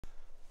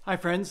Hi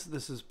friends,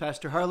 this is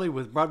Pastor Harley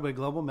with Broadway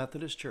Global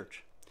Methodist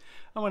Church.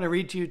 I want to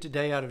read to you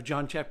today out of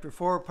John chapter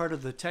 4, part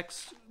of the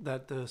text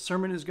that the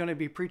sermon is going to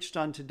be preached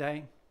on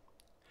today.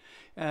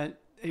 An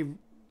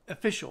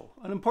official,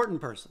 an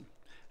important person,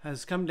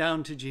 has come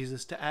down to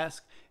Jesus to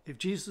ask if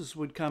Jesus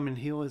would come and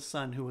heal his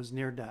son who was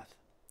near death.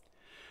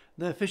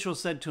 The official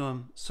said to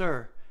him,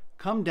 "Sir,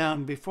 come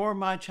down before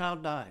my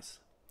child dies."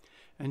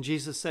 And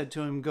Jesus said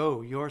to him,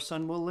 "Go, your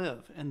son will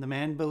live." And the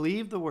man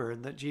believed the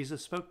word that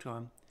Jesus spoke to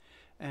him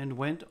and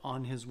went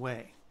on his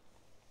way.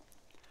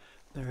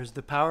 There is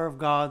the power of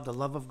God, the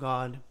love of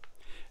God,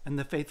 and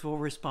the faithful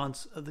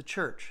response of the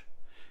church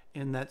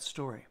in that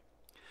story.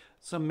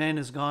 Some man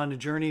has gone a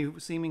journey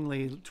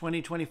seemingly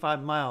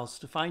 25 miles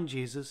to find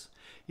Jesus,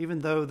 even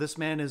though this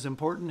man is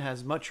important,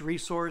 has much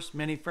resource,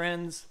 many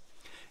friends.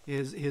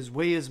 His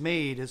way is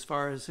made as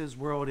far as his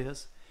world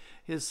is.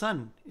 His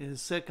son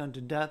is sick unto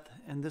death,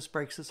 and this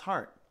breaks his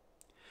heart.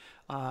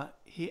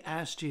 He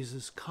asked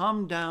Jesus,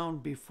 "Come down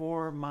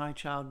before my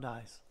child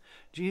dies."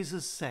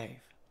 Jesus save.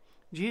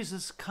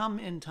 Jesus come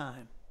in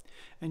time.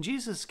 And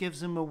Jesus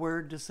gives him a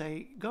word to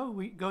say,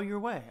 go your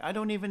way. I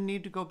don't even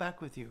need to go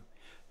back with you.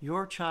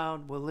 Your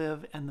child will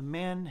live. And the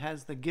man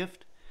has the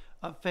gift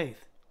of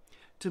faith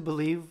to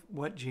believe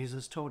what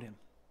Jesus told him.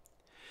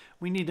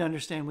 We need to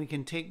understand we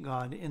can take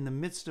God in the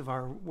midst of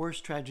our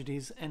worst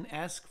tragedies and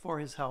ask for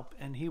his help,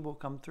 and he will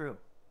come through.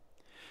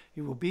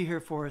 He will be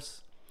here for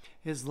us.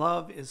 His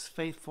love is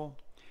faithful.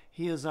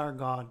 He is our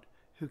God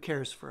who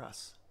cares for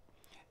us.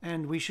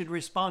 And we should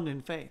respond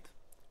in faith.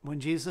 When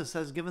Jesus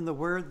has given the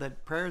word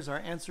that prayers are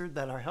answered,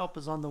 that our help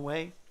is on the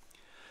way,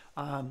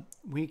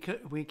 we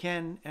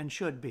can and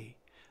should be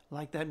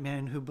like that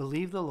man who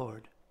believed the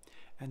Lord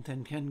and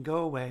then can go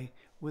away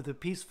with a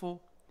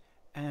peaceful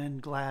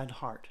and glad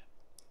heart.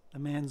 The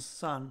man's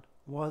son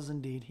was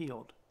indeed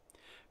healed.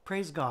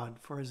 Praise God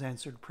for his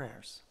answered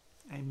prayers.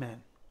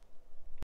 Amen.